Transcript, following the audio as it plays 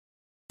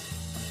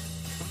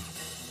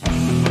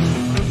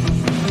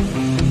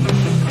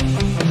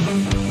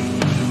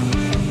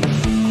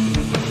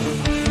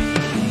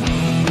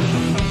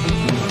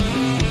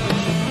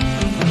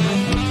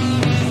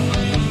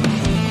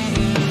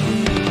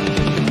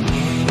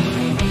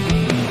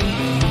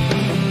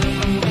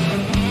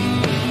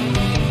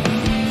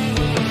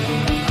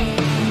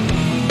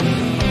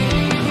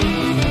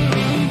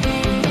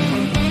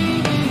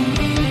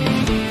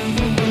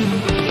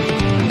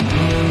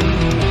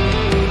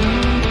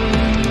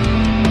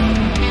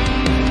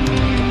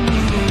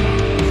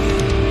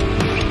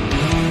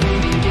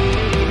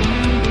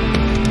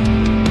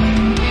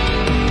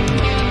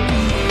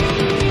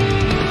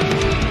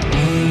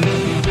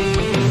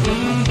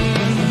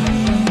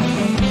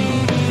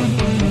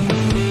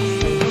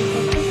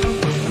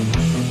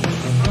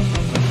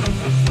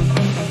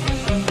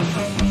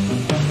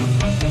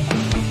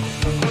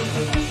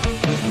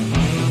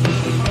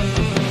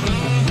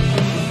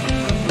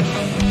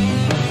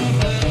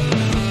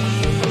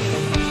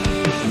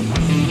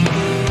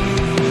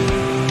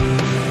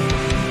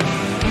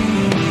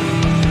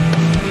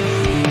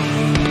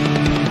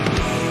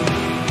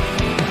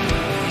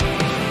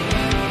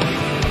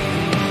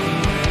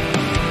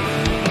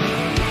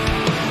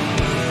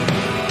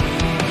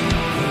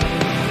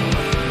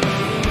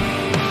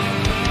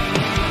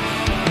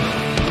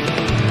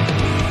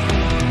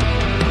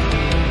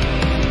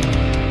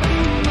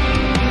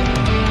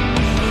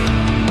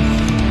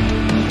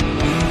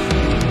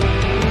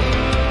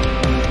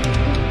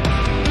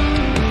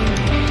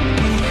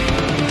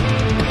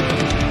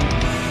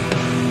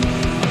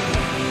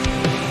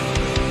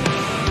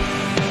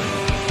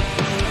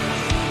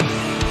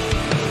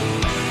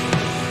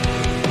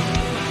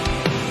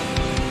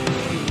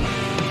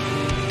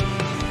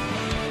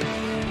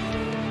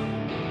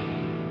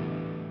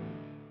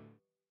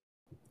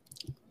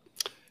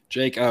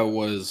Jake, I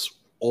was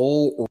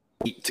all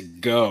ready to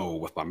go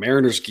with my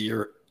Mariners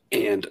gear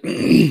and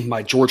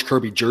my George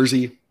Kirby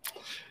jersey.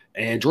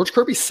 And George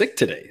Kirby's sick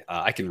today.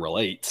 I can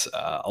relate,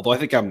 although I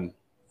think I'm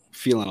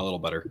feeling a little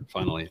better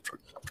finally for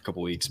a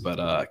couple weeks. But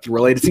I can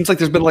relate. It seems like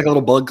there's been like a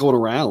little bug going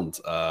around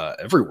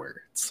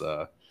everywhere. It's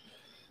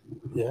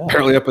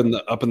apparently up in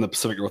the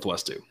Pacific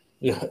Northwest too.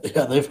 Yeah,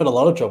 they've had a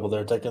lot of trouble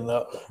there, taking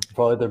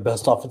probably their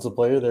best offensive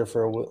player there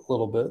for a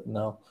little bit.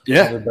 Now,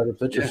 they're better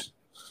pitchers.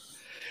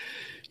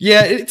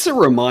 Yeah, it's a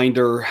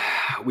reminder.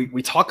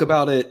 We talk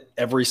about it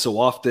every so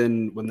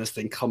often when this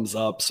thing comes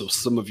up. So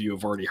some of you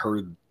have already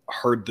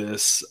heard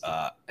this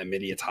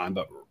many a time.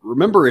 But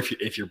remember,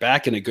 if you're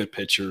backing a good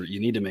pitcher, you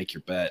need to make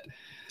your bet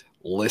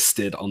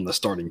listed on the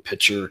starting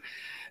pitcher.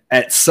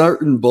 At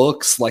certain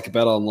books like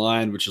Bet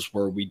Online, which is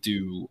where we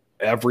do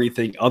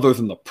everything other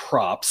than the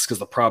props, because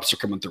the props are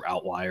coming through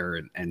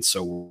Outlier, and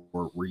so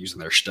we're using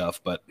their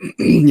stuff. But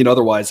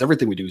otherwise,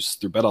 everything we do is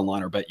through Bet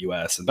Online or Bet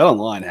US, and Bet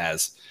Online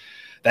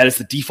that is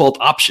the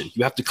default option.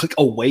 You have to click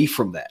away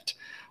from that.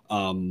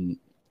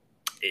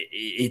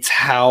 It's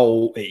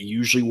how it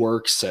usually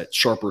works at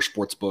sharper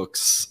sports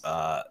books.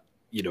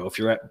 If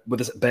you're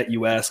with us at Bet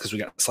US, because we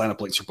got sign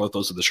up links for both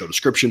those in the show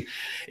description,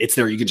 it's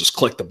there. You can just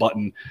click the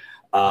button.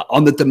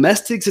 On the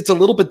domestics, it's a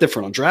little bit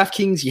different. On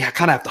DraftKings, you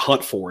kind of have to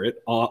hunt for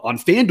it. On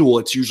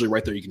FanDuel, it's usually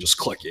right there. You can just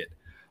click it.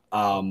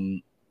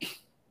 I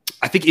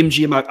think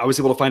MGM, I was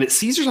able to find it.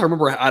 Caesars, I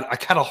remember I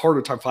had a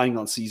harder time finding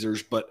on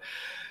Caesars, but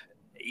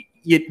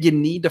you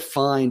need to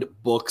find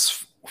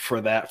books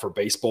for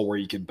baseball where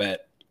you can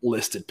bet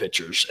listed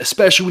pitchers,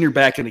 especially when you're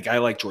backing a guy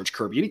like George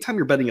Kirby. Anytime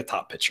you're betting a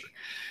top pitcher,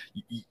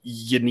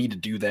 you need to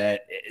do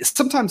that.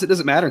 Sometimes it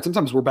doesn't matter. And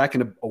sometimes we're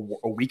backing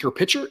a weaker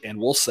pitcher and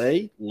we'll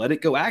say, let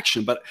it go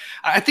action. But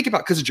I think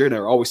about, because Jerry and I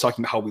are always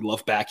talking about how we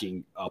love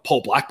backing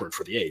Paul Blackburn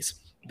for the A's.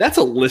 That's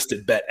a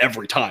listed bet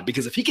every time,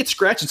 because if he gets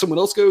scratched and someone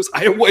else goes,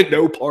 I want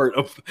no part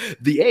of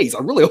the A's.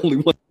 I'm really only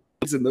one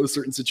in those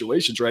certain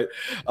situations, right?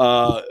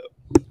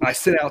 I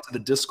sent out to the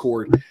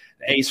Discord,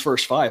 the A's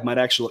first five might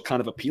actually look kind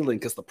of appealing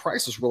because the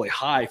price was really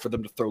high for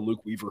them to throw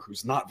Luke Weaver,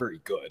 who's not very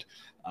good.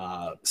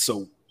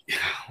 So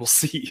we'll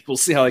see. We'll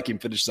see how that game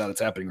finishes out. It's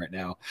happening right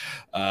now.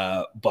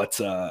 But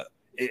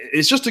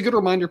it's just a good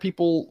reminder,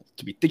 people,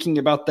 to be thinking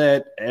about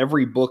that.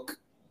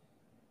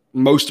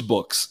 Most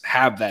books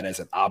have that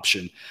as an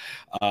option.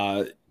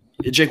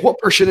 Jake, what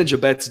percentage of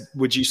bets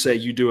would you say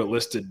you do it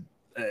listed?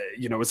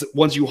 Is it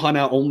ones you hunt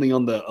out only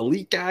on the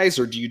elite guys,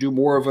 or do you do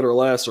more of it or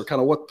less, or kind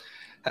of what?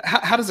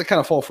 How does it kind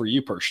of fall for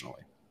you personally?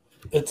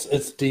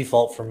 It's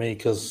default for me,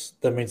 because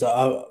that means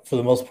for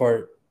the most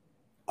part,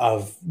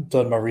 I've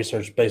done my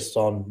research based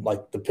on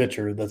like the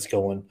pitcher that's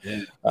going,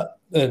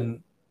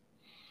 and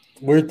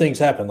weird things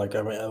happen. Like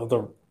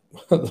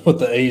with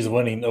the A's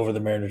winning over the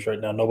Mariners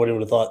right now, nobody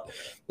would have thought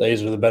the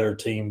A's were the better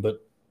team,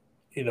 but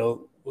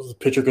the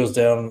pitcher goes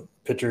down.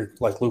 Pitcher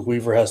like Luke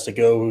Weaver has to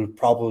go, who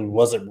probably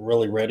wasn't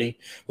really ready,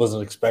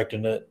 wasn't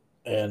expecting it,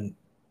 and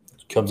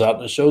comes out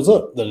and it shows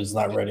up that he's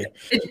not ready.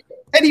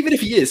 And even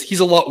if he is, he's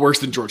a lot worse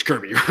than George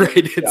Kirby, right?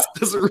 It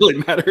doesn't really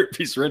matter if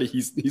he's ready.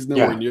 He's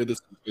nowhere near this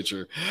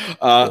pitcher.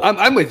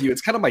 I'm with you.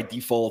 It's kind of my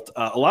default.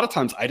 A lot of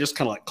times I just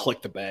kind of like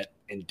click the bet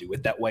and do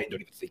it that way and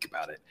don't even think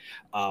about it.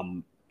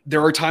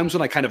 There are times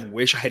when I kind of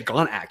wish I had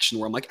gone action,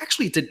 where I'm like,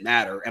 actually, it didn't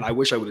matter. And I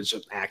wish I would have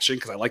done action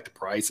because I like the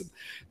price and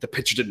the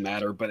pitcher didn't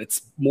matter, but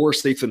it's more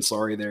safe than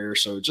sorry there.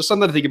 So just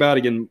something to think about.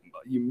 Again,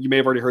 you may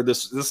have already heard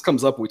this. This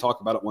comes up and we talk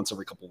about it once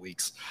every couple of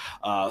weeks.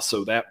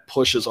 So that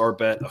pushes our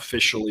bet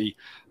officially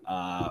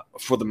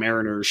for the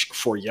Mariners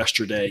for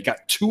yesterday.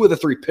 Got 2 of the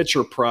 3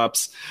 pitcher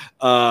props.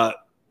 I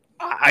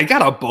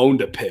got a bone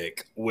to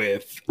pick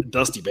with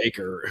Dusty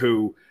Baker,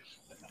 who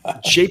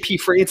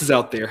JP France is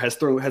out there, has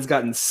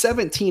gotten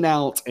 17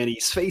 outs, and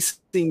he's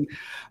facing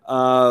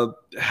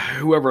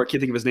whoever, I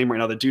can't think of his name right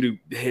now, the dude who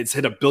has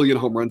hit 1 billion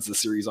home runs this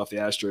series off the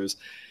Astros,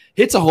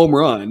 hits a home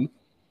run.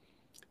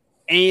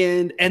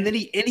 And then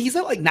he's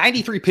at like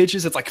 93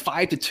 pitches. It's like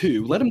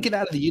 5-2. Let him get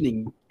out of the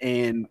inning,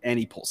 and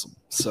he pulls him.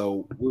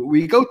 So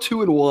we go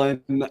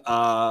 2-1.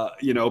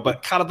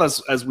 But kind of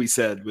as we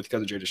said with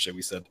Cousin Jada Shea,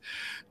 we said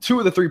 2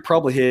 of the 3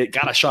 probably hit.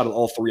 Got a shot at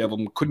all 3 of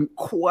them. Couldn't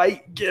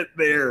quite get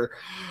there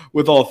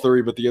with all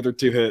 3, but the other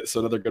 2 hit. So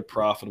another good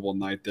profitable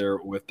night there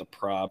with the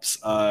props.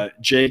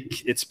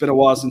 Jake, it's been a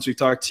while since we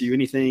talked to you.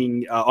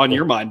 Anything on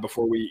your mind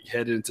before we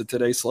head into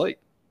today's slate?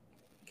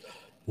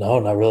 No,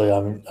 not really.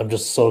 I'm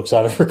just so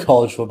excited for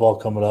college football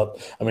coming up.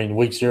 I mean,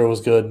 week 0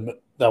 was good.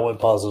 That went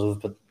positive,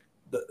 but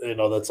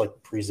that's like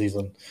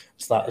preseason.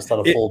 It's not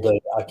a full day.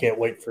 I can't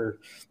wait for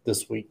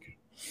this week.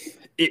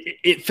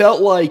 It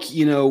felt like,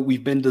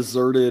 we've been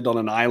deserted on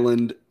an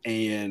island,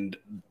 and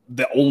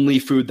the only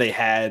food they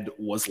had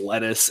was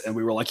lettuce, and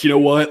we were like, you know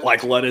what?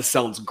 Like, lettuce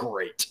sounds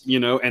great,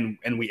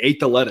 and we ate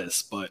the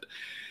lettuce, but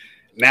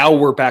now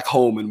we're back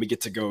home and we get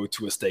to go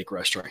to a steak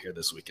restaurant here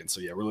this weekend. So,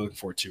 yeah, we're looking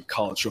forward to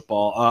college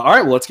football. All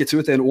right, well, let's get to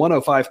it then.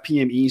 1:05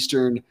 p.m.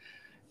 Eastern,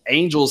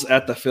 Angels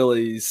at the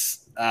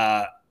Phillies.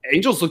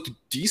 Angels looked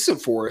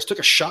decent for us. Took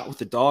a shot with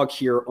the dog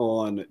here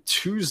on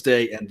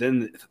Tuesday, and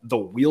then the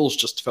wheels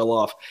just fell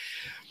off.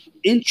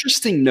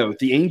 Interesting note,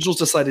 the Angels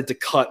decided to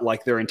cut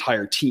like their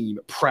entire team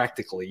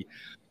practically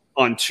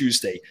on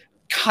Tuesday.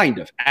 Kind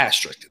of,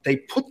 asterisk. They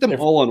put them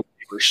all on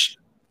waivers.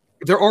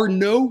 There are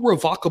no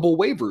revocable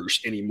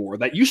waivers anymore.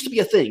 That used to be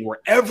a thing where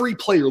every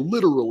player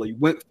literally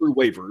went through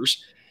waivers,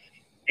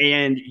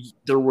 and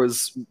there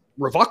was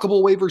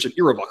revocable waivers and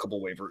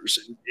irrevocable waivers.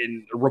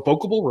 And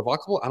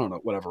revocable, I don't know,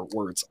 whatever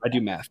words. I do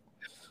math.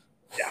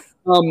 Yeah.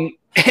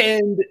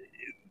 And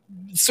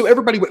so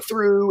everybody went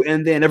through,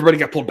 and then everybody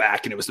got pulled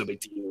back, and it was no big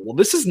deal. Well,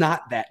 this is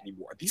not that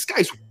anymore. These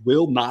guys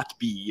will not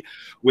be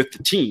with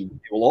the team.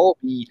 They will all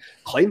be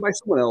claimed by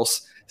someone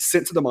else,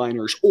 sent to the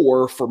minors,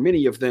 or for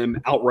many of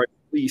them, outright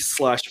release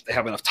 / if they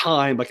have enough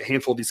time, like a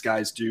handful of these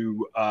guys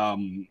do,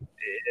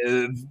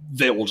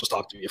 they will just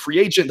talk to be a free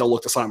agent. They'll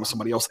look to sign with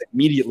somebody else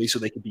immediately so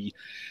they can be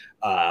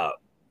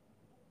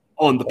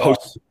on the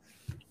post.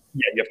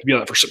 Yeah, you have to be on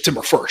that for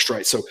September 1st,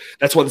 right? So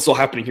that's why this is all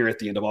happening here at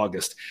the end of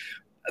August.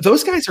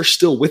 Those guys are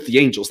still with the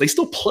Angels. They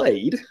still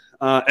played.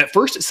 At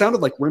first, it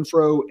sounded like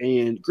Renfroe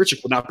and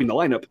Grichuk would not be in the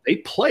lineup. They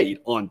played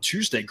on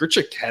Tuesday.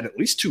 Grichuk had at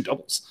least 2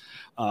 doubles.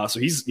 So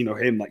he's,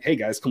 him like, hey,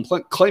 guys, come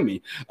claim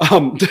me.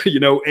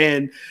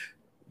 And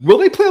will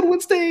they play on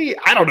Wednesday?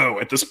 I don't know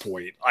at this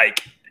point.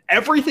 Like,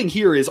 everything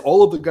here is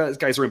all of the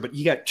guys are in, but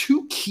you got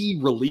 2 key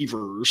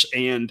relievers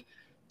and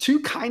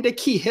 2 kind of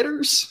key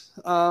hitters.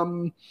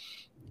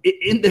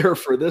 In there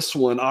for this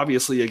one.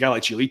 Obviously, a guy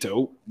like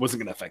Giolito wasn't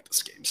going to affect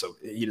this game, so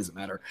he doesn't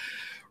matter.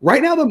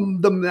 Right now,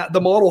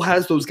 the model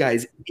has those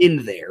guys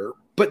in there,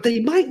 but they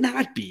might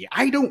not be.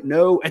 I don't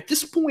know. At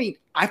this point,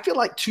 I feel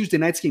like Tuesday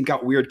night's game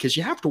got weird because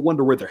you have to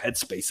wonder where their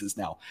headspace is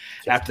now.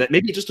 After that,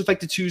 maybe it just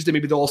affected Tuesday.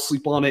 Maybe they'll all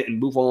sleep on it and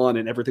move on,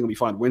 and everything will be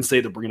fine. Wednesday,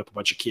 they're bringing up a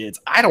bunch of kids.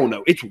 I don't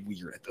know. It's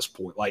weird at this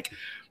point. Like,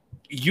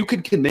 you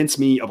could convince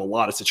me of a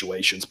lot of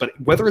situations, but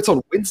whether it's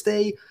on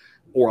Wednesday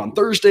or on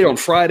Thursday, on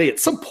Friday, at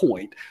some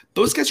point,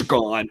 those guys are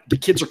gone. The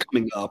kids are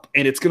coming up,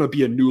 and it's going to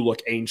be a new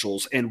look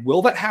Angels. And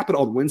will that happen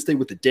on Wednesday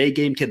with the day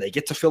game? Can they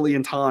get to Philly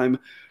in time?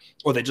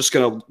 Or are they just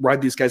going to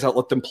ride these guys out,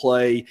 let them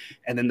play?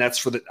 And then that's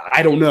for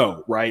I don't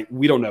know, right?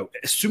 We don't know.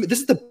 Assuming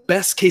this is the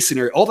best case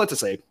scenario. All that to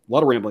say, a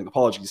lot of rambling,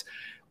 apologies.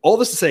 All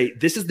this to say,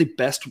 this is the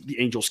best the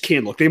Angels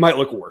can look. They might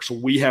look worse.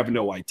 We have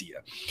no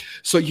idea.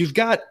 So you've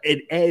got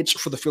an edge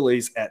for the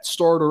Phillies at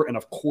starter, and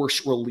of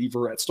course,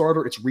 reliever at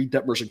starter. It's Reed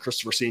Detmers and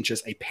Christopher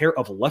Sanchez, a pair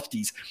of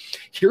lefties.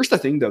 Here's the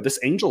thing, though. This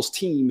Angels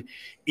team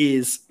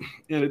is,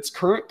 in its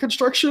current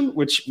construction,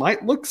 which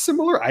might look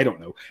similar, I don't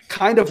know,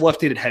 kind of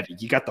left-handed heavy.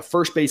 You got the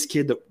first base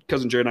kid that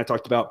Cousin Jared and I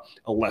talked about,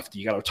 a lefty.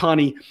 You got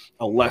Ohtani,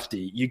 a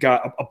lefty. You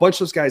got a bunch of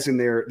those guys in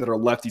there that are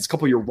lefties. A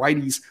couple of your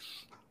righties,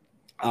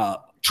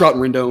 Trout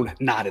and Rendon,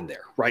 not in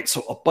there, right?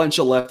 So a bunch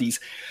of lefties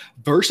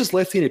versus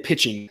left-handed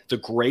pitching. The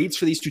grades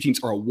for these two teams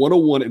are a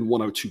 101 and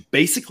 102,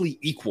 basically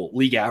equal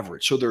league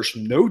average. So there's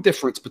no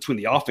difference between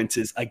the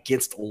offenses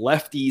against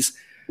lefties.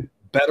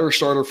 Better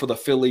starter for the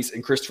Phillies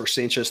and Christopher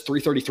Sanchez,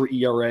 3.33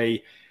 ERA.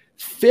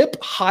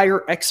 FIP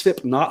higher,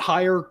 xFIP not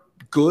higher,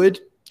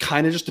 good.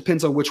 Kind of just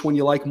depends on which one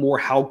you like more,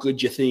 how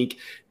good you think.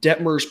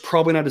 Detmer's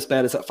probably not as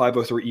bad as that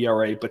 5.03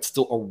 ERA, but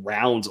still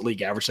around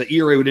league average. That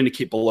ERA would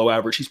indicate below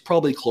average. He's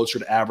probably closer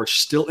to average.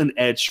 Still an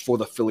edge for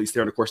the Phillies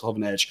there, and of course they'll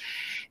have an edge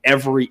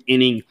every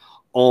inning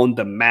on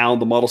the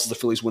mound. The model says the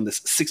Phillies win this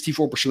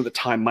 64% of the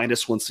time.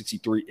 Minus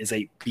 163 is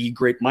a B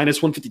grade.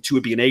 Minus 152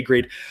 would be an A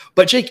grade.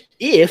 But Jake,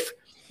 if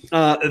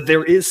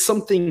there is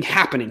something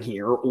happening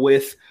here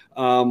with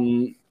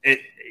the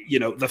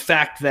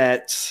fact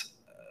that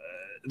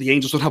the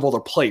Angels don't have all their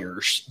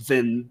players,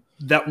 then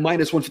that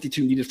minus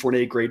 152 needed for an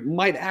A grade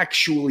might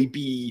actually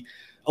be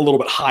a little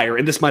bit higher,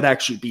 and this might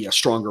actually be a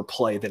stronger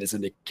play that is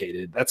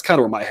indicated. That's kind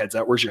of where my head's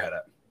at. Where's your head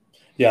at?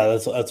 Yeah,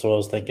 that's what I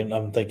was thinking.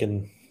 I'm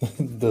thinking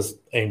this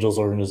Angels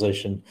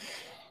organization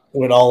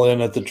went all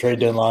in at the trade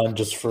deadline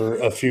just for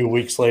a few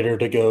weeks later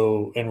to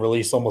go and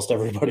release almost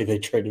everybody they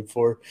traded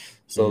for.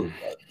 So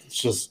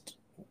it's just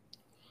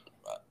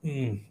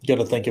got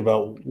to think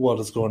about what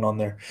is going on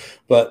there.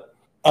 But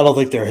I don't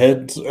think their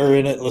heads are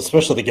in it,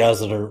 especially the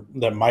guys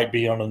that might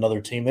be on another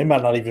team. They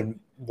might not even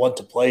want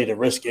to play to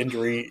risk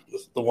injury.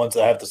 The ones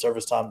that have the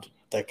service time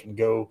that can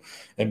go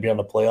and be on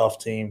a playoff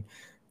team.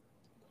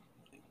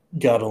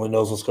 God only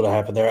knows what's going to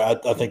happen there.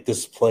 I think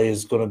this play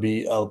is going to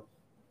be a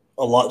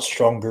lot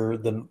stronger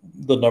than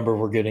the number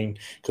we're getting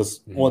because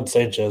one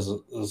Sanchez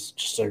is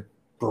just a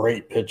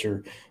great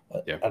pitcher,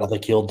 and I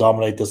think he'll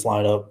dominate this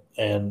lineup.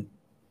 And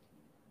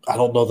I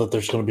don't know that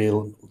there's going to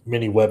be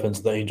many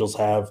weapons the Angels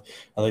have.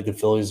 I think the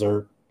Phillies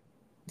are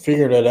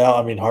figuring it out.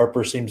 I mean,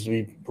 Harper seems to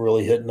be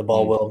really hitting the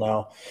ball well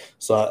now.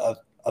 So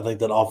I think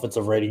that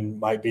offensive rating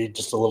might be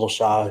just a little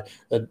shy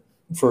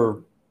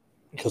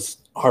because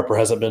Harper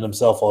hasn't been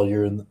himself all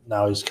year, and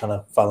now he's kind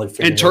of finally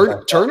figuring it out.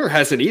 And Turner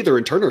hasn't either,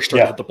 and Turner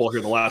started to hit the ball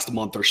here the last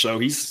month or so.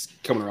 He's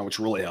coming around, which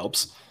really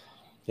helps.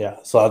 Yeah,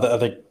 so I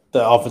think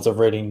the offensive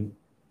rating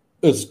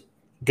is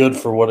good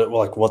for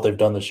what they've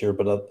done this year,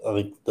 but I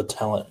think the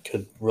talent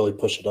could really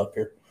push it up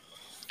here.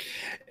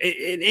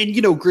 And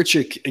you know,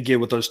 Grichuk again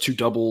with those two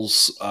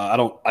doubles. I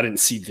didn't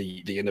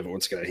see the end of it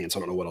once it got out of hand, so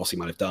I don't know what else he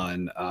might have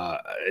done. I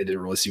didn't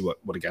really see what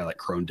a guy like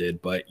Crone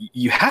did, but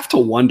you have to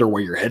wonder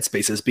where your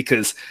headspace is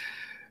because,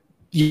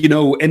 you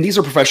know, and these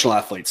are professional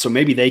athletes, so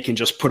maybe they can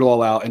just put it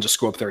all out and just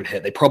go up there and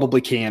hit. They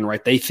probably can,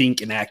 right? They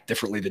think and act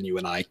differently than you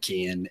and I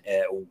can.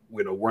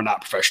 You know, we're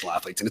not professional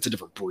athletes, and it's a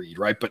different breed,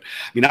 right? But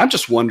I mean, I'm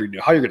just wondering, you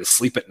know, how you're going to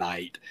sleep at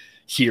night.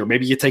 Here,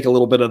 maybe you take a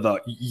little bit of the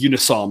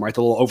Unisom, right?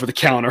 The little over the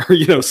counter,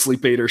 you know,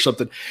 sleep aid or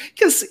something.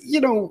 Because, you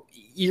know,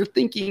 you're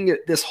thinking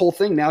this whole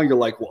thing now, you're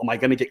like, well, am I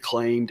going to get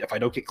claimed? If I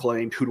don't get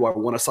claimed, who do I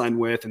want to sign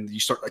with? And you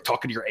start like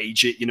talking to your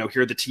agent, you know,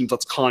 here are the teams,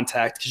 let's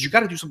contact, because you got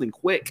to do something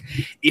quick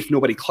if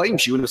nobody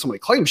claims you. And if somebody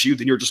claims you,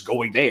 then you're just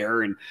going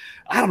there. And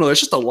I don't know,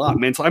 there's just a lot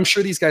mental. I'm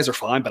sure these guys are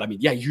fine, but I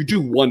mean, yeah, you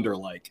do wonder,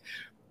 like,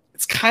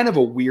 it's kind of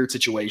a weird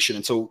situation.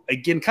 And so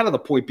again, kind of the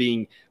point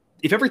being,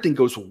 if everything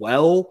goes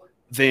well,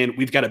 then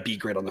we've got a B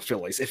grade on the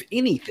Phillies. If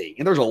anything,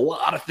 and there's a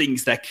lot of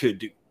things that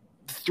could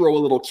throw a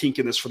little kink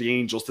in this for the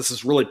Angels, this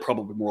is really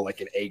probably more like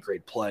an A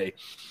grade play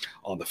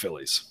on the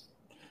Phillies.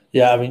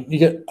 Yeah, I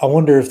mean, I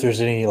wonder if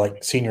there's any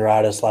like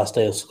senioritis, last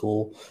day of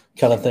school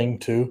kind of thing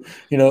too.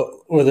 You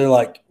know, where they're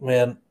like,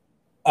 man,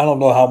 I don't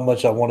know how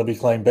much I want to be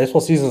playing. Baseball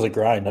season's a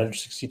grind.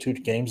 162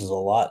 games is a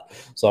lot.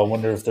 So I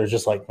wonder if they're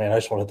just like, man, I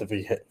just want to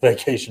hit the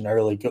vacation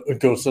early,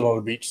 go sit on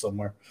the beach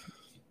somewhere.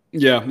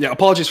 Yeah.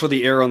 Apologies for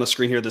the error on the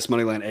screen here. This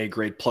Moneyline A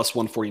grade plus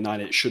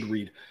 149. It should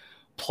read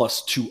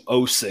plus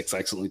 206. I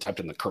accidentally typed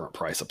in the current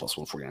price of plus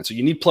 149. So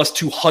you need plus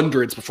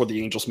 200s before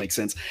the Angels make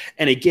sense.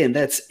 And again,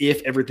 that's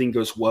if everything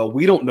goes well.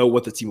 We don't know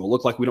what the team will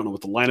look like. We don't know what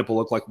the lineup will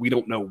look like. We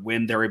don't know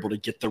when they're able to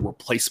get the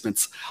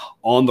replacements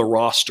on the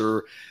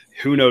roster.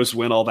 Who knows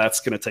when all that's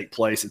going to take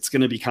place. It's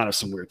going to be kind of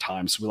some weird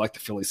times. We like the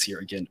Phillies here.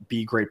 Again,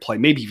 B grade play,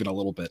 maybe even a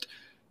little bit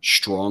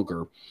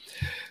stronger.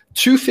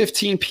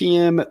 2:15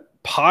 p.m.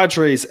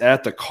 Padres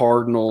at the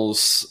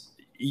Cardinals.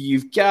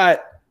 You've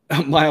got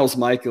Miles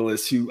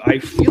Mikolas, who I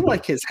feel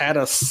like has had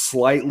a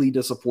slightly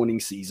disappointing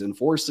season,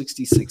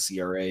 4.66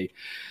 ERA.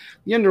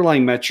 The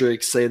underlying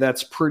metrics say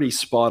that's pretty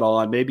spot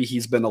on. Maybe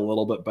he's been a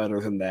little bit better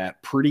than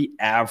that. Pretty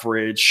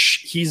average.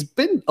 He's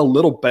been a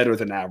little better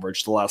than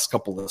average the last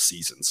couple of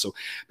seasons. So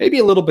maybe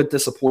a little bit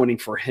disappointing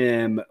for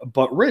him.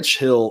 But Rich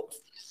Hill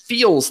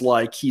feels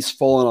like he's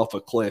fallen off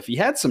a cliff. He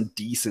had some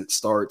decent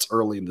starts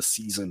early in the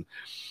season.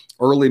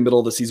 Early middle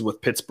of the season with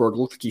Pittsburgh.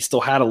 Looked like he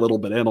still had a little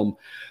bit in him,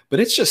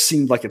 but it's just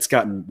seemed like it's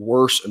gotten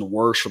worse and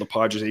worse for the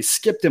Padres. They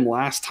skipped him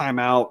last time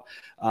out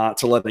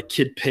to let the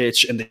kid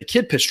pitch, and the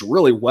kid pitched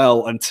really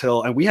well and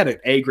we had an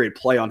A grade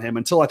play on him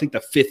until I think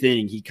the fifth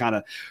inning. He kind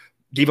of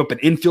gave up an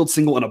infield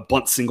single and a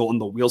bunt single, and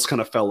the wheels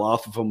kind of fell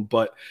off of him.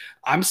 But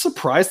I'm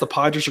surprised the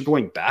Padres are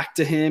going back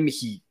to him.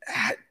 He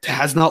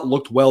has not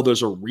looked well.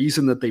 There's a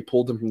reason that they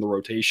pulled him from the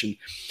rotation.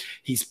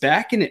 He's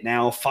back in it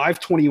now,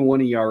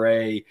 5.21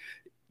 ERA.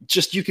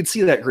 Just you can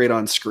see that grade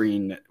on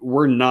screen.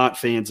 We're not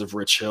fans of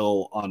Rich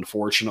Hill,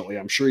 unfortunately.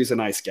 I'm sure he's a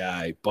nice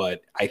guy,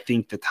 but I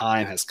think the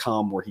time has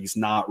come where he's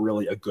not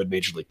really a good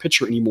major league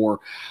pitcher anymore,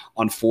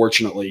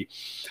 unfortunately.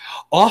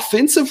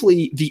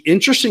 Offensively, the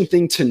interesting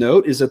thing to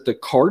note is that the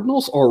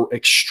Cardinals are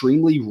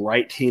extremely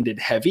right-handed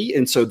heavy,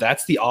 and so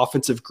that's the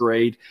offensive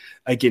grade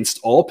against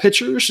all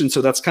pitchers, and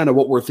so that's kind of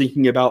what we're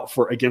thinking about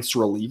for against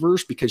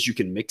relievers because you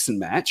can mix and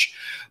match.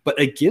 But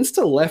against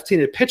a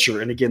left-handed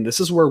pitcher, and again, this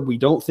is where we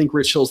don't think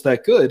Rich Hill's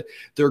that good,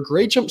 their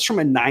grade jumps from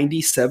a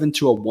 97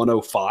 to a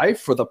 105.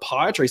 For the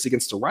Padres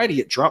against a righty,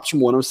 it drops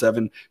from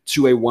 107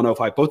 to a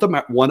 105, both of them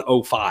at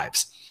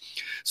 105s.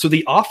 So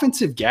the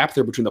offensive gap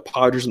there between the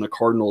Padres and the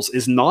Cardinals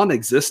is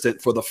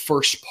non-existent for the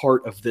first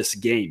part of this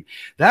game.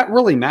 That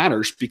really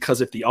matters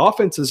because if the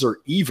offenses are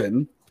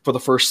even for the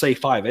first, say,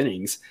 5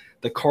 innings,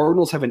 the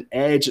Cardinals have an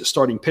edge at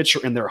starting pitcher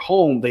in their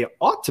home. They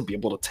ought to be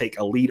able to take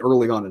a lead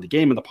early on in the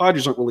game. And the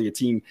Padres aren't really a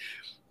team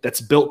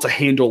that's built to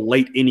handle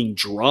late inning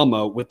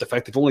drama with the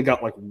fact they've only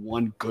got like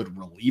one good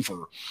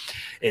reliever.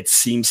 It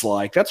seems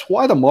like that's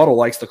why the model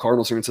likes the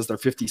Cardinals here and says they're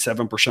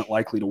 57%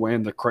 likely to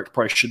win. The correct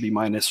price should be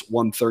minus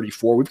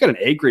 134. We've got an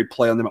A grade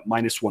play on them at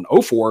minus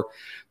 104.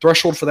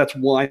 Threshold for that's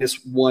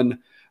minus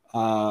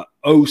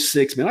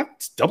 106. Man, I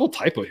double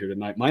typo here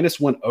tonight. Minus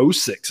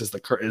 106 is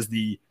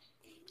the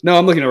no,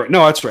 I'm looking at it right.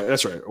 No, that's right.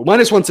 That's right.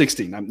 Minus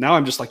 116. Now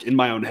I'm just like in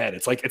my own head.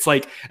 It's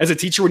like as a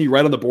teacher when you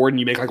write on the board and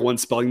you make like one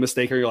spelling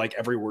mistake or you're like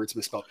every word's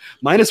misspelled.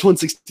 Minus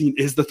 116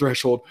 is the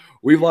threshold.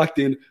 We've locked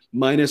in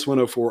minus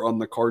 104 on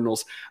the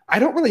Cardinals. I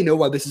don't really know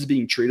why this is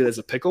being treated as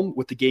a pick'em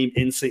with the game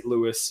in St.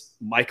 Louis,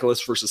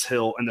 Mikolas versus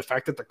Hill, and the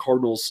fact that the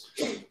Cardinals,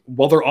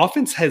 while their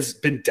offense has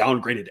been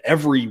downgraded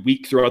every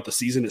week throughout the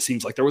season, it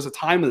seems like there was a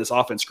time when this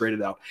offense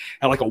graded out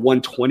at like a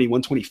 120,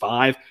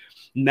 125.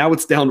 Now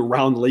it's down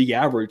around league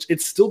average.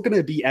 It's still going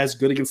to be as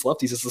good against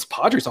lefties as this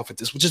Padres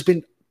offense is, which has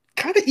been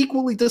kind of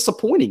equally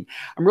disappointing.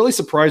 I'm really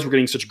surprised we're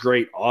getting such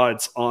great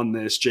odds on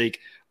this,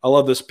 Jake. I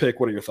love this pick.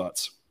 What are your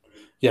thoughts?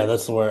 Yeah,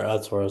 that's where I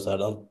was at.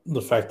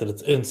 The fact that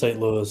it's in St.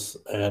 Louis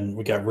and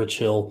we got Rich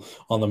Hill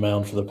on the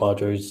mound for the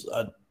Padres,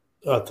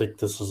 I think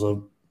this is a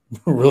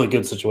really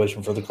good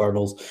situation for the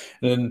Cardinals.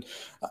 And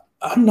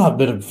I've not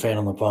been a fan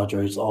of the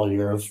Padres all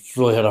year. I've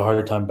really had a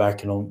hard time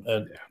backing them,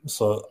 and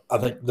so I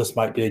think this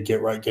might be a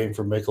get right game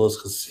for Mikolas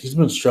because he's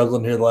been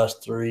struggling here the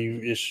last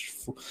 3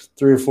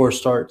 or 4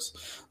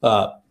 starts.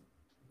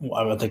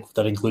 I think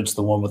that includes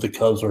the one with the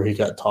Cubs where he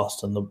got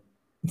tossed in the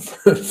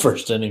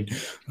first inning,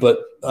 but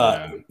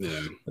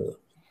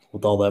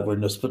with all that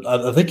weirdness. But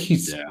I think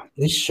he's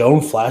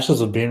shown flashes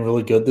of being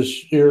really good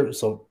this year,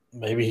 so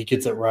maybe he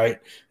gets it right.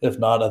 If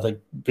not, I think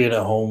being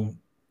at home,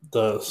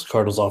 the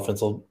Cardinals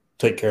offense will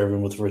take care of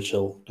him with Rich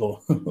Hill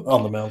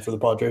on the mound for the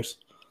Padres.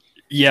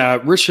 Yeah,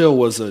 Rich Hill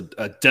was a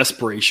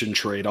desperation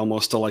trade,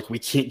 almost to like, we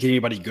can't get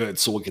anybody good,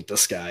 so we'll get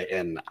this guy.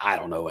 And I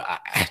don't know.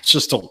 I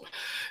just don't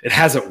 – it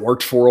hasn't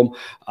worked for them.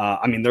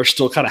 I mean, they're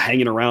still kind of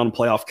hanging around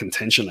playoff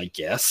contention, I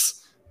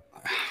guess,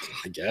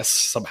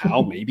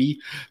 somehow, maybe.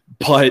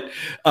 But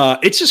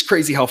it's just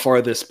crazy how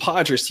far this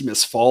Padres team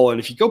has fallen.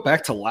 If you go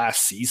back to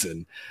last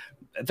season,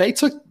 they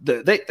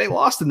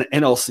lost in the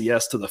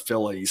NLCS to the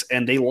Phillies,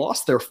 and they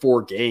lost their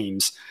 4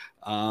 games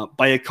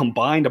by a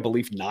combined, I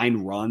believe, 9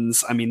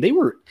 runs. I mean, they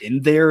were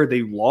in there.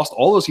 They lost.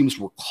 All those games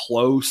were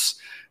close.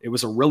 It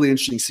was a really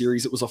interesting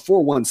series. It was a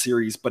 4-1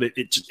 series, but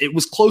it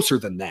was closer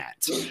than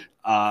that,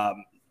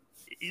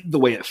 the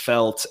way it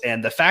felt.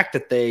 And the fact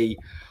that they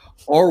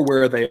are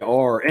where they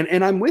are,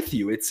 and I'm with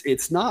you.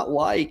 It's not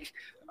like,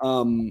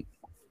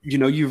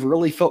 you've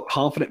really felt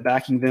confident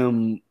backing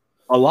them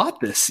a lot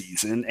this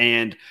season.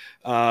 And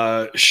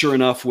sure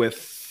enough,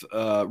 with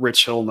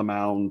Rich Hill on the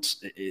mound,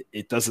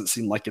 it doesn't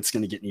seem like it's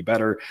going to get any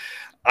better.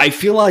 I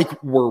feel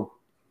like we're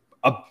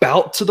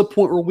about to the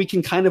point where we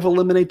can kind of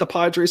eliminate the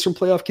Padres from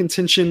playoff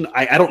contention.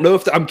 I don't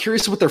know I'm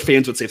curious what their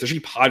fans would say. If there's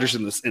any Padres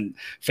in this and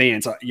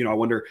fans, I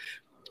wonder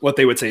what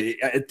they would say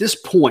at this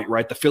point,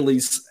 right? The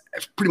Phillies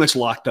have pretty much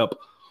locked up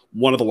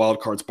one of the wild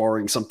cards,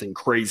 barring something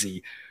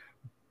crazy.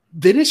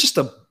 Then it's just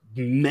a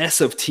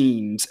mess of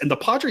teams, and the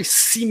Padres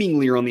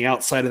seemingly are on the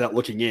outside of that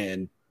looking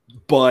in,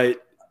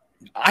 but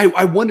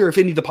I wonder if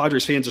any of the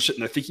Padres fans are sitting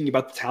there thinking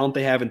about the talent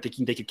they have and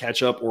thinking they could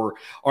catch up, or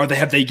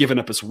have they given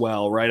up as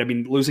well, right? I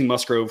mean, losing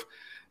Musgrove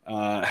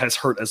has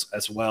hurt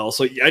as well.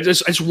 So I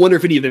just wonder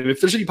if any of them,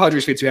 if there's any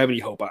Padres fans who have any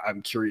hope,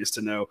 I'm curious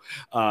to know.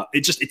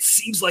 It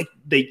seems like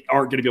they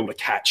aren't going to be able to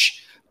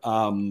catch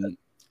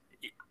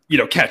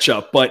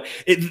up. But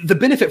the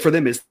benefit for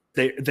them is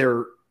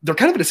they're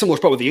kind of in a similar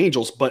spot with the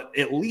Angels, but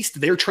at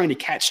least they're trying to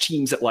catch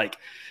teams at like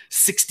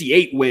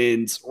 68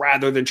 wins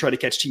rather than try to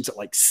catch teams at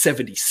like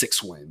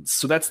 76 wins.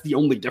 So that's the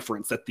only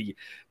difference, that the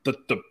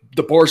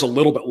bar's a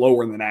little bit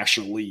lower in the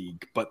National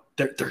League, but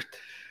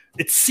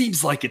it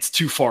seems like it's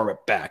too far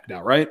back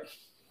now, right?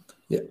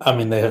 Yeah, I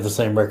mean, they have the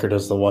same record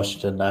as the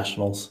Washington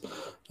Nationals.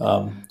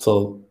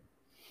 So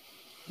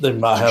they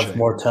might have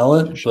more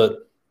talent,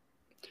 but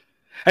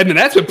and then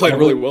that's been playing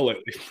really well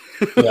lately.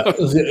 Yeah,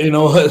 you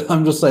know what?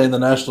 I'm just saying the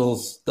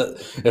Nationals.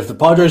 If the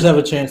Padres have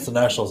a chance, the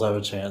Nationals have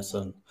a chance,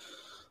 and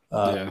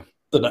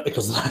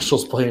because the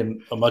Nationals play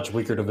in a much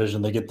weaker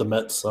division, they get the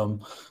Mets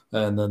some,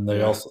 and then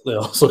they also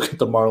get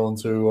the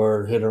Marlins, who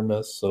are hit or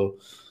miss. So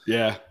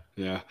yeah.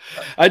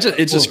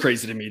 It's just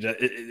crazy to me that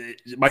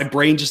my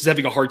brain just is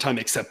having a hard time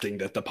accepting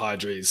that the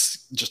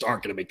Padres just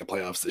aren't going to make the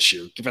playoffs this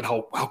year, given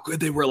how good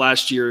they were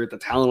last year, the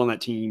talent on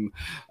that team.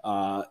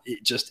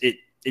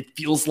 It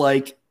feels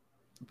like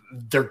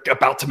they're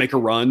about to make a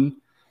run,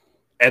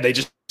 and they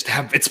just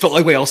have. It's felt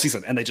like way all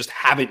season, and they just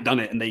haven't done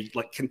it, and they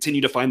like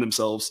continue to find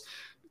themselves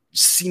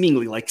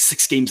seemingly like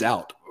 6 games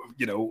out.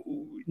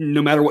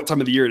 No matter what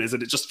time of the year it is,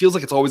 and it just feels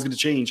like it's always going to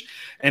change,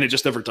 and it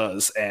just never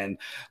does. And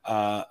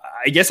I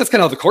guess that's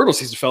kind of how the Cardinals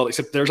season felt,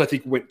 except theirs, I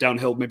think, went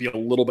downhill maybe a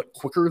little bit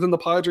quicker than the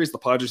Padres. The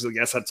Padres, I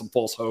guess, had some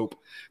false hope,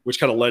 which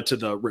kind of led to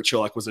the Rich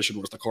Hill acquisition,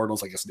 whereas the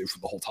Cardinals, I guess, knew for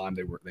the whole time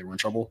they were in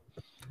trouble.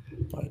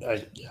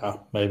 Yeah,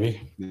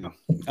 maybe. Yeah.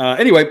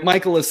 Anyway,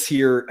 Mikolas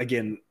here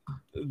again,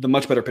 the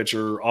much better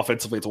pitcher.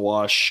 Offensively, it's a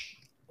wash.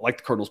 I like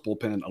the Cardinals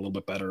bullpen a little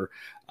bit better.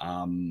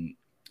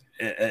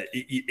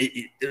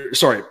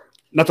 Sorry,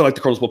 not that I like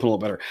the Cardinals bullpen a little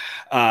better.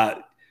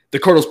 The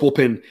Cardinals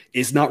bullpen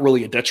is not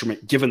really a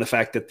detriment, given the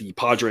fact that the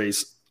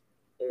Padres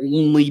their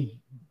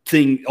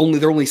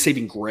only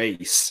saving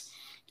grace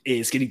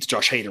is getting to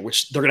Josh Hader,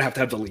 which they're going to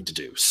have the lead to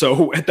do.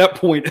 So at that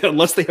point,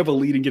 unless they have a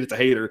lead and get it to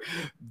Hader,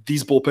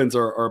 these bullpens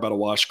are about a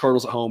wash.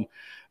 Cardinals at home,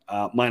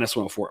 minus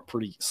 104, a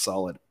pretty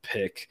solid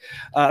pick.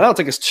 That'll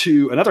take us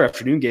to another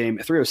afternoon game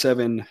at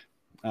 3:07.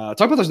 Talk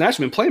about those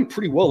Nationals, been playing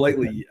pretty well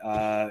lately.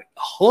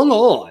 Hung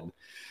on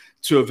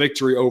to a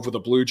victory over the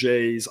Blue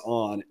Jays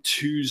on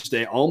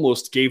Tuesday.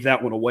 Almost gave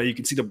that one away. You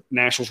can see the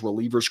Nationals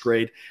relievers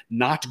grade,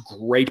 not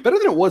great, better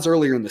than it was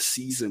earlier in the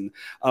season.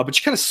 But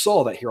you kind of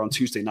saw that here on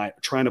Tuesday night,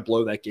 trying to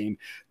blow that game.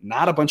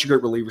 Not a bunch of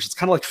great relievers. It's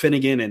kind of like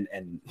Finnegan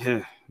and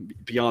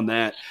beyond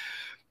that.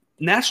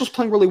 Nationals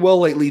playing really well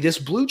lately. This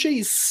Blue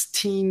Jays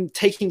team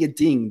taking a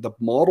ding. The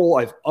model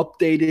I've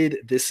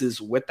updated. This is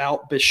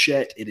without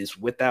Bichette. It is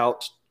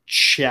without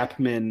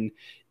Chapman.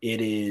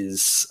 It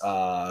is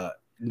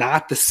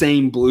not the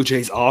same Blue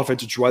Jays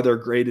offense, which is why their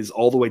grade is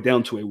all the way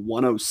down to a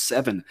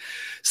 107.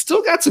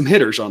 Still got some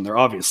hitters on there,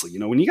 obviously.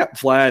 When you got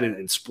Vlad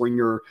and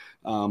Springer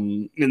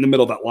in the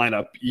middle of that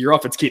lineup, your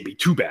offense can't be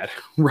too bad,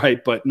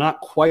 right? But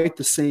not quite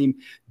the same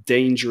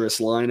dangerous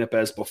lineup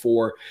as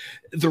before.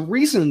 The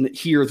reason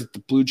here that the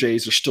Blue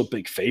Jays are still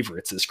big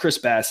favorites is Chris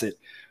Bassett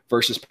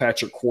versus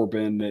Patrick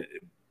Corbin.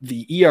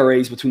 The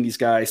ERAs between these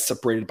guys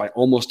separated by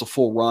almost a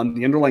full run.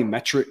 The underlying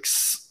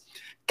metrics,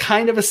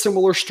 kind of a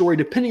similar story,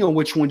 depending on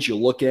which ones you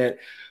look at.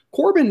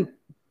 Corbin,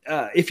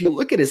 if you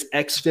look at his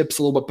xFIP's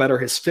a little bit better,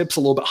 his FIP's a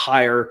little bit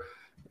higher.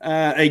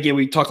 Again,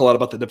 we talk a lot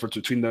about the difference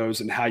between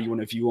those and how you want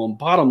to view them.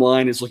 Bottom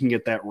line is looking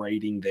at that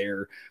rating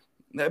there.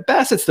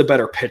 Bassett's the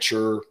better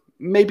pitcher,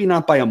 maybe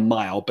not by a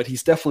mile, but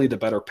he's definitely the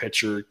better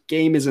pitcher.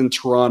 Game is in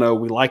Toronto.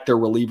 We like their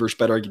relievers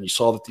better. Again, you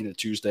saw that the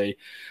Tuesday.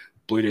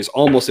 Blue Jays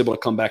almost able to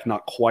come back,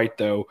 not quite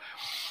though.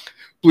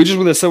 Blue Jays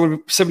win the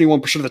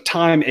 71% of the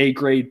time. A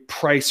grade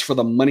price for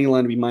the money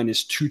line to be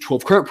minus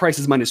 212. Current price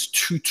is minus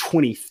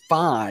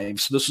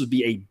 225. So this would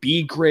be a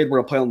B grade. We're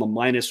going to play on the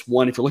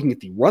 -1. If you're looking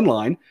at the run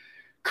line,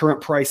 current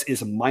price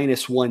is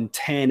minus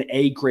 110.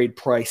 A grade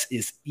price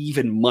is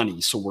even money.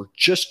 So we're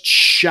just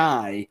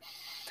shy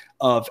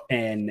of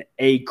an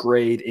A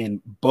grade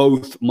in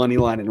both money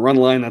line and run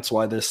line. That's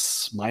why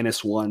this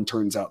 -1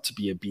 turns out to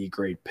be a B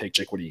grade pick.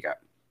 Jake, what do you got?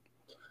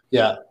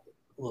 Yeah,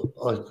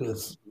 like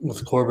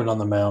with Corbin on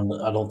the mound,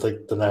 I don't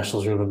think the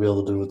Nationals are going to be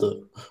able to do with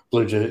the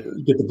Blue Jays.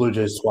 Get the Blue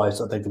Jays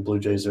twice. I think the Blue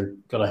Jays are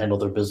going to handle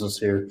their business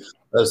here,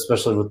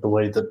 especially with the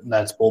way that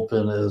Nat's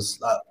bullpen is.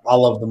 I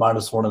love the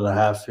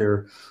 -1.5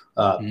 here.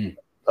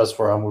 That's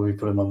where I'm going to be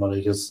putting my money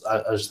because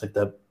I just think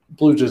that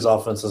Blue Jays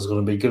offense is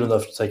going to be good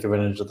enough to take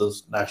advantage of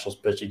this Nationals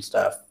pitching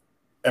staff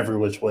every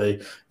which way.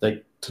 I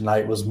think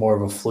tonight was more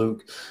of a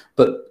fluke,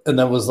 and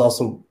that was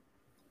also.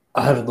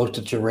 I haven't looked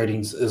at your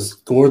ratings. Is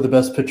Gore the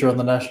best pitcher on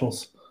the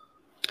Nationals?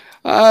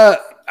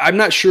 I'm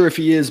not sure if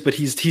he is, but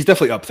he's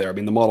definitely up there. I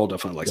mean, the model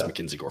definitely likes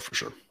Mackenzie Gore for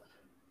sure.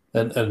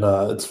 And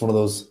it's one of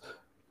those.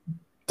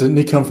 Didn't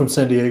he come from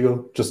San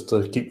Diego just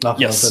to keep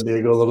knocking on San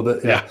Diego a little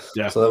bit? Yeah.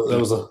 So that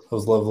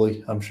was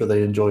lovely. I'm sure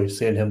they enjoy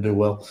seeing him do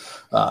well.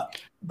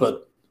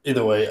 But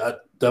either way,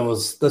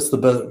 that's the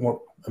best.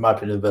 In my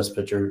opinion, the best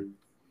pitcher.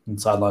 And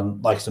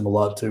sideline likes him a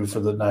lot too for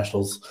the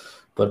Nationals,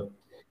 but.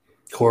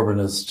 Corbin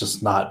has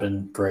just not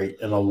been great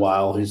in a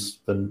while. He's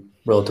been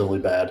relatively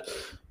bad.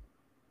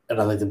 And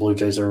I think the Blue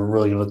Jays are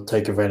really going to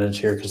take advantage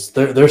here because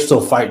they're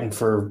still fighting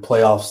for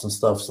playoffs and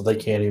stuff, so they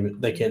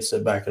can't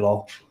sit back at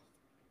all.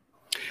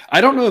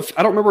 I don't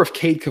remember if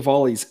Cade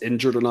Cavalli's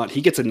injured or not.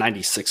 He gets a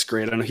 96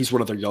 grade. I know he's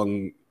one of their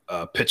young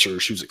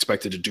pitchers who's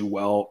expected to do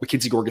well.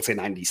 Mackenzie Gore gets a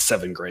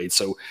 97 grade,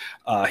 so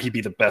he'd be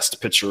the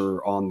best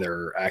pitcher on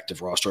their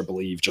active roster, I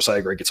believe.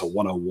 Josiah Gray gets a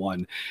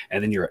 101,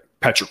 and then you're at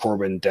Patrick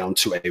Corbin down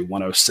to a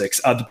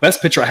 106. The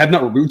best pitcher, I have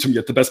not removed him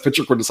yet. The best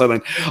pitcher according to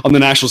sideline on the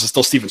Nationals is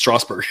still Steven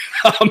Strasburg,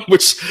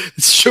 which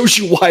shows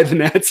you why the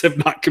Nats have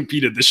not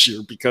competed this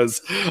year.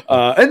 Because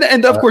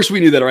and of course we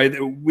knew that, right?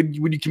 When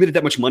you committed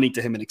that much money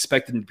to him and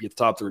expected him to be at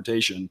the top of the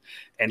rotation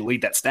and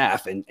lead that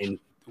staff, and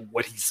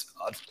what he's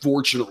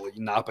unfortunately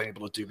not been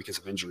able to do because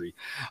of injury,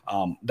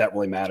 that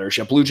really matters.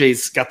 Yeah, Blue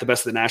Jays got the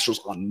best of the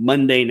Nationals on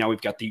Monday. Now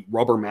we've got the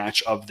rubber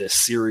match of this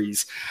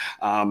series.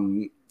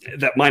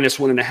 That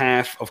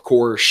 -1.5, of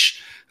course,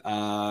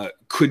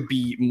 could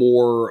be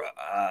more,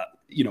 a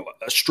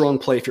strong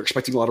play if you're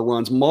expecting a lot of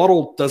runs.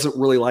 Model doesn't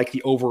really like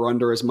the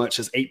over-under as much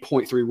as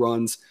 8.3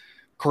 runs.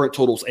 Current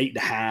total's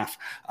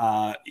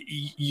 8.5.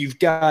 You've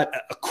got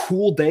a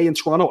cool day in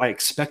Toronto. I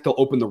expect they'll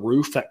open the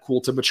roof. That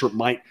cool temperature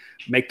might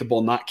make the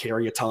ball not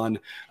carry a ton.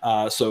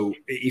 So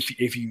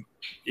if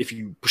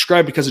you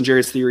prescribe to Cousin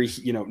Jerry's theory,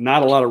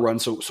 not a lot of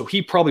runs. So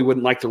he probably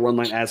wouldn't like the run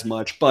line as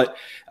much. But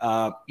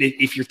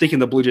if you're thinking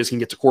the Blue Jays can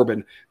get to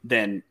Corbin,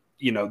 then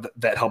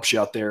that helps you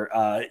out there.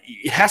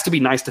 It has to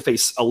be nice to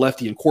face a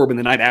lefty in Corbin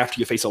the night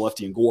after you face a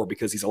lefty in Gore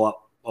because he's a lot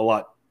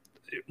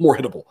more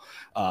hittable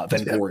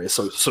than Gore is.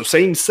 So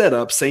same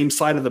setup, same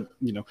side of the,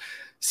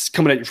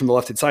 coming at you from the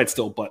left-hand side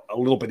still, but a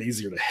little bit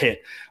easier to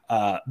hit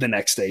the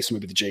next day. So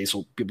maybe the Jays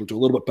will be able to do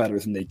a little bit better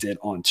than they did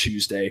on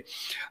Tuesday.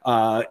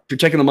 If you're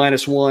taking the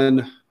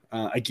 -1,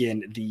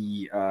 again,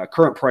 the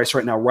current price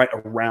right now, right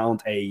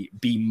around a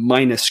B-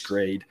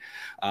 grade.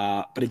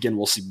 But again,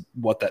 we'll see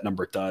what that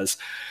number does.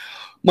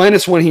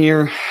 -1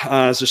 here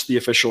is just the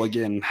official,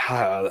 again,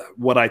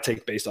 what I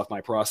take based off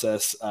my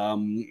process.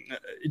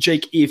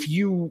 Jake, if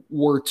you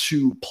were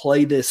to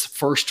play this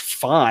first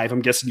 5, I'm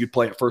guessing you'd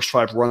play it first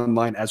 5 run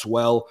line as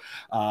well.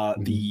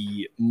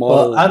 The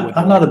model. Well,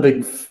 I'm not a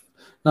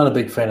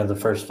big fan of the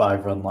first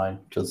 5 run line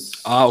because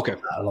okay.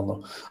 I don't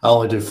know. I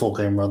only do full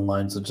game run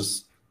lines. So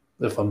just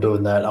if I'm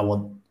doing that, I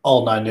want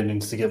all 9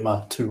 innings to get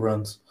my 2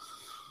 runs.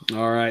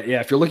 All right.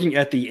 Yeah. If you're looking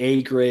at the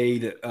A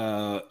grade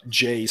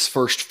Jays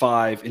first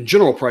 5 in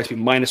general price, be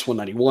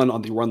 -191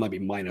 on the run line, be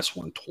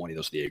 -120.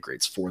 Those are the A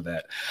grades for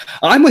that.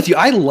 I'm with you.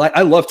 I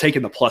love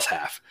taking the plus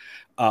half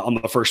on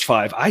the first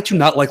 5. I do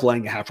not like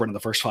laying a half run in the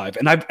first 5,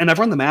 and I've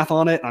run the math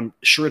on it. I'm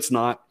sure it's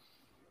not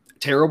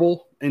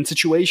terrible. in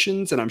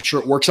situations, and I'm sure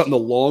it works out in the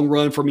long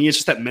run. For me, it's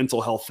just that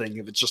mental health thing.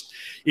 If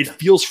it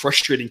feels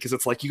frustrating because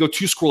it's like you go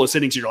 2 scoreless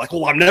innings, and you're like,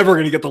 well, I'm never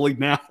going to get the lead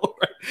now.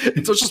 Right?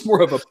 And so it's just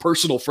more of a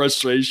personal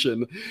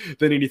frustration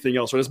than anything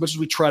else. Right? As much as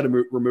we try to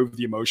remove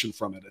the emotion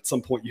from it, at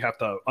some point you have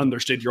to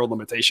understand your own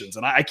limitations,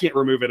 and I can't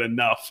remove it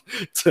enough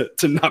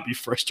to not be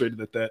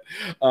frustrated at that.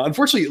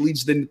 Unfortunately, it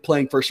leads then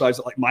playing first drives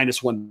at like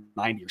minus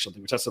 190 or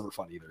something, which that's never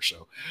fun either.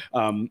 So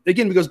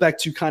again, it goes back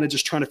to kind of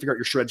just trying to figure out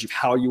your strategy of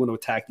how you want to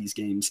attack these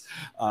games.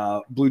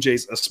 Blue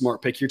Jays, a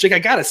smart pick here. Jake, I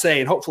got to say,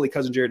 and hopefully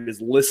Cousin Jared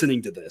is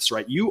listening to this,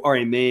 right? You are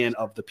a man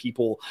of the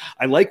people.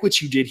 I like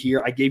what you did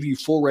here. I gave you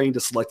full reign to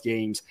select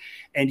games,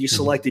 and you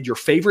selected your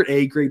favorite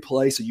A grade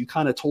play. So you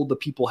kind of told the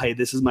people, hey,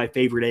 this is my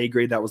favorite A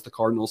grade. That was the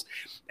Cardinals.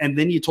 And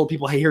then you told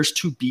people, hey, here's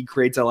 2 B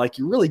grades I like.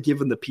 You're really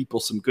giving the people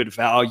some good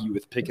value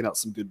with picking out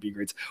some good B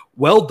grades.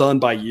 Well done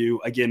by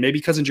you. Again,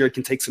 maybe Cousin Jared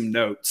can take some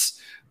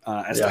notes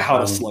as to how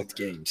to select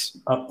games.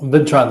 I've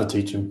been trying to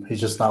teach him.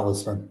 He's just not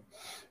listening.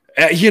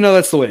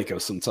 That's the way it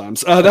goes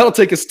sometimes. That'll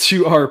take us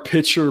to our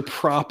pitcher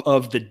prop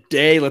of the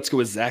day. Let's go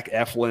with Zach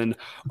Eflin,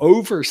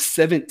 over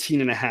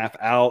 17.5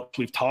 out.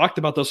 We've talked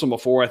about this one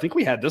before. I think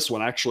we had this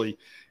one actually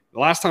the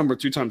last time or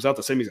 2 times out,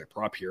 the same exact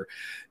prop here.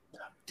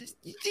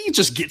 He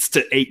just gets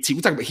to 18.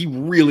 We talk about he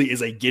really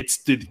is gets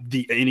to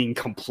the inning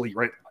complete,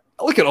 right?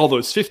 Look at all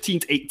those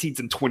 15s, 18s,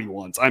 and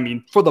 21s. I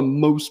mean, for the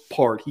most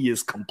part, he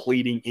is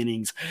completing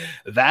innings.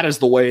 That is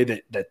the way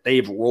that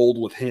they've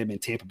rolled with him in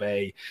Tampa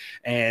Bay.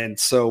 And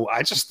so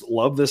I just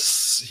love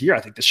this here.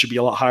 I think this should be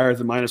a lot higher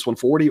than minus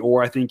 140,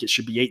 or I think it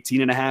should be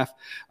 18.5.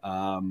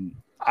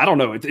 I don't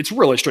know. It's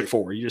really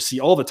straightforward. You just see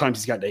all the times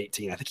he's gotten to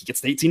 18. I think he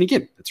gets to 18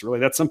 again. It's really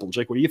that simple.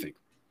 Jake, what do you think?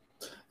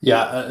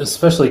 Yeah,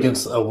 especially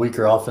against a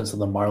weaker offense in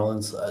the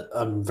Marlins.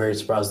 I'm very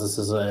surprised this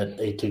isn't at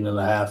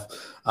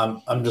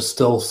 18.5. I'm just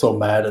still so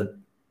mad at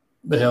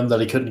him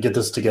that he couldn't get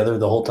this together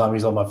the whole time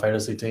he's on my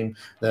fantasy team.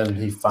 Then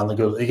he finally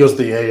goes to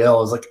the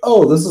AL. It's like,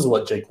 oh, this is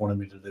what Jake wanted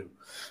me to do.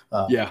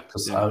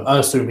 Because I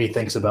assume he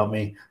thinks about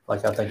me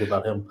like I think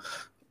about him.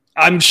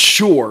 I'm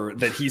sure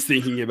that he's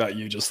thinking about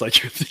you just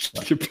like you're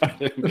thinking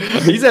about him.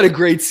 He's had a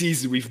great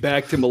season. We've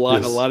backed him a lot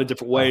in a lot of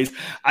different ways.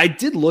 I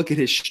did look at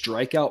his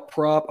strikeout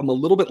prop. I'm a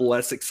little bit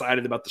less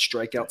excited about the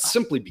strikeout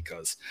simply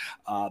because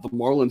the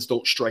Marlins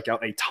don't strike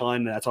out a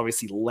ton. That's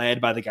obviously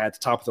led by the guy at the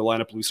top of the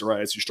lineup, Luis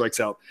Arias, who strikes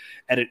out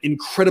at an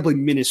incredibly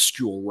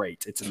minuscule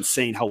rate. It's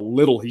insane how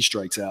little he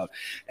strikes out.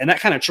 And that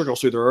kind of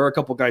trickles through. There are a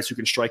couple guys who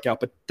can strike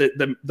out, but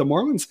the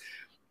Marlins –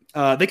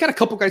 they got a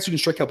couple guys who can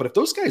strike out, but if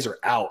those guys are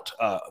out,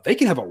 they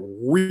can have a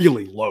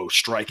really low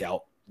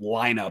strikeout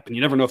lineup, and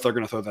you never know if they're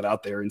going to throw that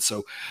out there. And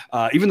so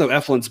even though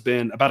Eflin's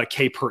been about a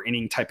K per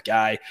inning type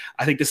guy,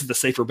 I think this is the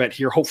safer bet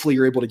here. Hopefully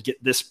you're able to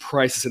get this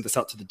price. I sent this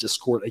out to the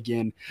Discord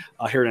again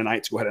here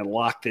tonight to go ahead and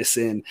lock this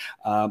in.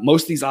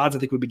 Most of these odds I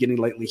think we've been getting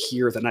lately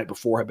here the night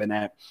before have been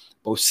at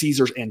both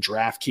Caesars and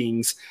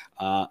DraftKings.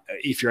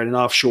 If you're at an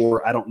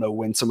offshore, I don't know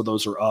when some of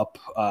those are up.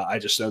 I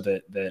just know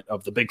that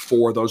of the big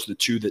 4, those are the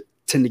 2 that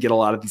tend to get a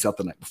lot of these out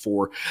the night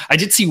before. I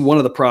did see one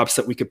of the props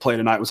that we could play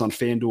tonight was on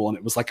FanDuel, and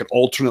it was like an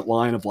alternate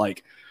line of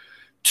like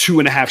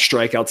 2.5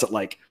 strikeouts at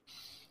like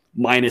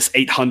minus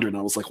 800. And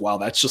I was like, wow,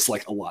 that's just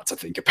like a lot to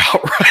think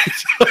about,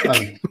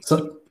 right?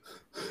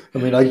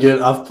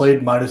 I've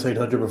played minus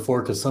 800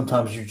 before because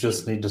sometimes you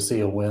just need to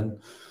see a win.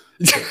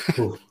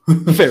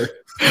 Fair.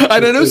 I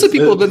know some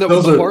people have done that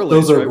with the parlays.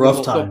 Those are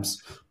rough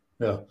times.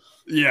 Yeah.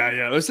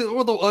 Yeah. I've seen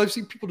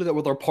people do that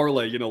with our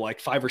parlay, like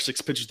 5 or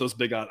 6 pitches, those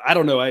big odds. I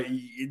don't know.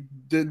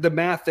 The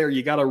math there,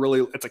 you got to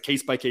really, it's a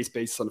case-by-case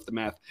basis on if the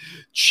math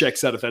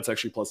checks out, if that's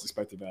actually plus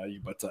expected value.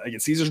 But again,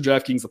 Caesars and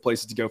DraftKings, the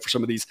places to go for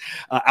some of these.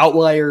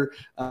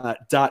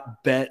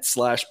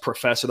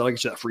 Outlier.bet/professor. That'll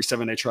get you that free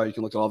 7-day trial. You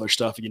can look at all their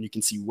stuff. Again, you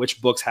can see which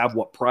books have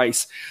what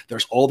price.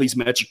 There's all these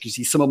metrics. You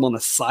see some of them on the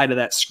side of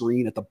that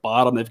screen at the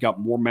bottom. They've got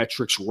more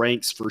metrics,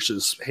 ranks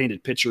versus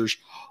handed pitchers,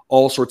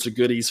 all sorts of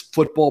goodies,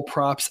 football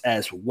props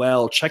as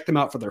well. Check them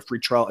out for their free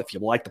trial if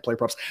you like the play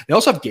props. They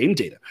also have game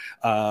data.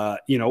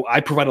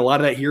 I provide a lot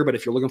of that here, but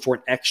if you're looking for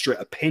an extra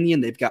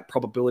opinion, they've got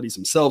probabilities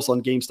themselves on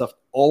game stuff,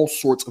 all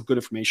sorts of good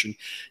information.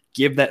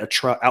 Give that a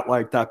try.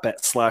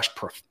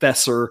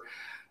 Outlier.bet/professor.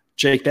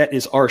 Jake, that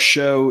is our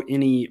show.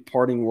 Any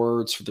parting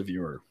words for the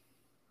viewer?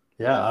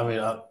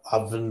 Yeah,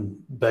 I've been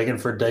begging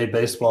for day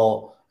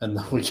baseball, and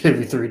we gave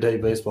you 3-day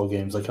baseball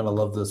games. I kind of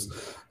love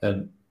this.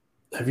 And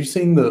have you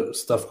seen the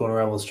stuff going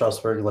around with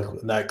Strasburg, like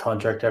that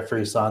contract after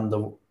he signed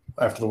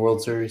after the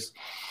World Series?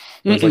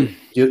 Like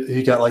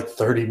he got like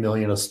 $30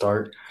 million a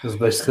start. Is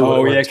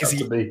basically because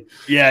he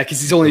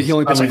only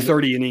pitched like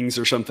 30 innings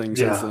or something.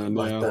 Since then,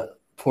 that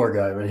poor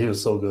guy, man. He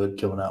was so good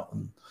coming out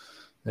from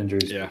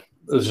injuries. Yeah,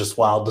 it was just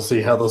wild to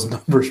see how those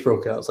numbers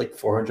broke out. It's like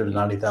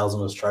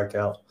 490,000 a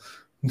strikeout.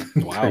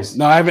 Wow.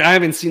 No, I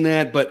haven't seen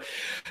that, but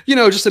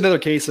just another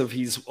case of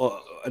he's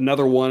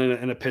another one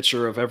and a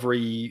pitcher of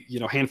every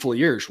handful of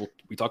years.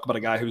 We talk about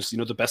a guy who's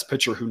the best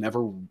pitcher who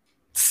never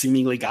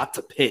seemingly got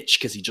to pitch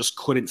because he just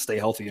couldn't stay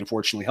healthy.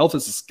 Unfortunately, health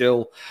is a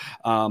skill.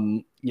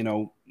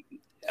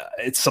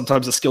 it's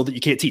sometimes a skill that you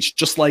can't teach.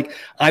 Just like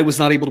I was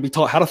not able to be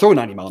taught how to throw a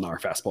 90-mile-an-hour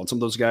fastball, and some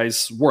of those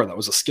guys were. That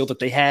was a skill that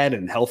they had,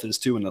 and health is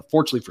too. And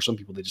unfortunately, for some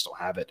people, they just don't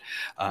have it.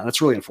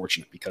 That's really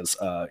unfortunate because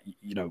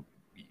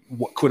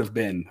what could have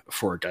been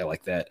for a guy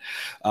like that.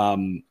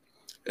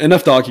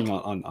 Enough dogging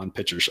on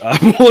pitchers.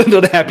 We'll end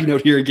on a happy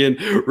note here again.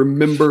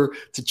 Remember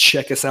to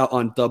check us out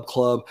on Dub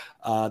Club.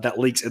 That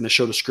link's in the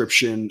show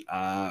description.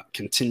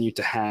 Continue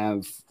to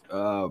have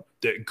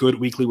good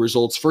weekly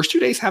results. First 2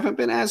 days haven't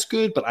been as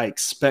good, but I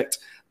expect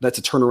that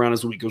to turn around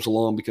as the week goes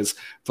along because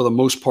for the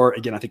most part,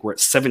 again, I think we're at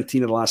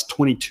 17 of the last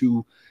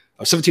 22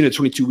 17 to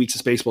 22 weeks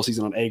of baseball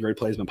season on A-grade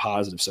play has been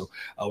positive. So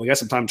we got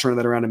some time to turn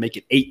that around and make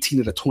it 18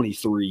 of the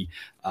 23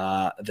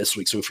 this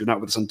week. So if you're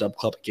not with us on Dub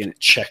Club, again,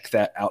 check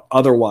that out.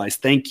 Otherwise,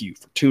 thank you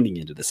for tuning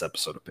into this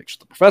episode of Picture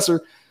the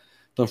Professor.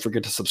 Don't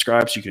forget to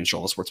subscribe so you can enjoy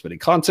all the sports betting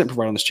content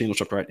provided on this channel,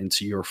 dropped right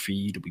into your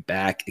feed. We'll be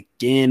back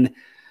again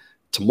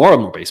tomorrow,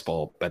 more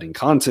baseball betting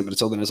content. But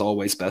until then, as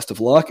always, best of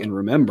luck. And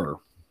remember,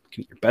 you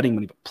can get your betting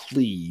money, but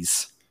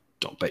please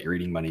don't bet your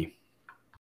eating money.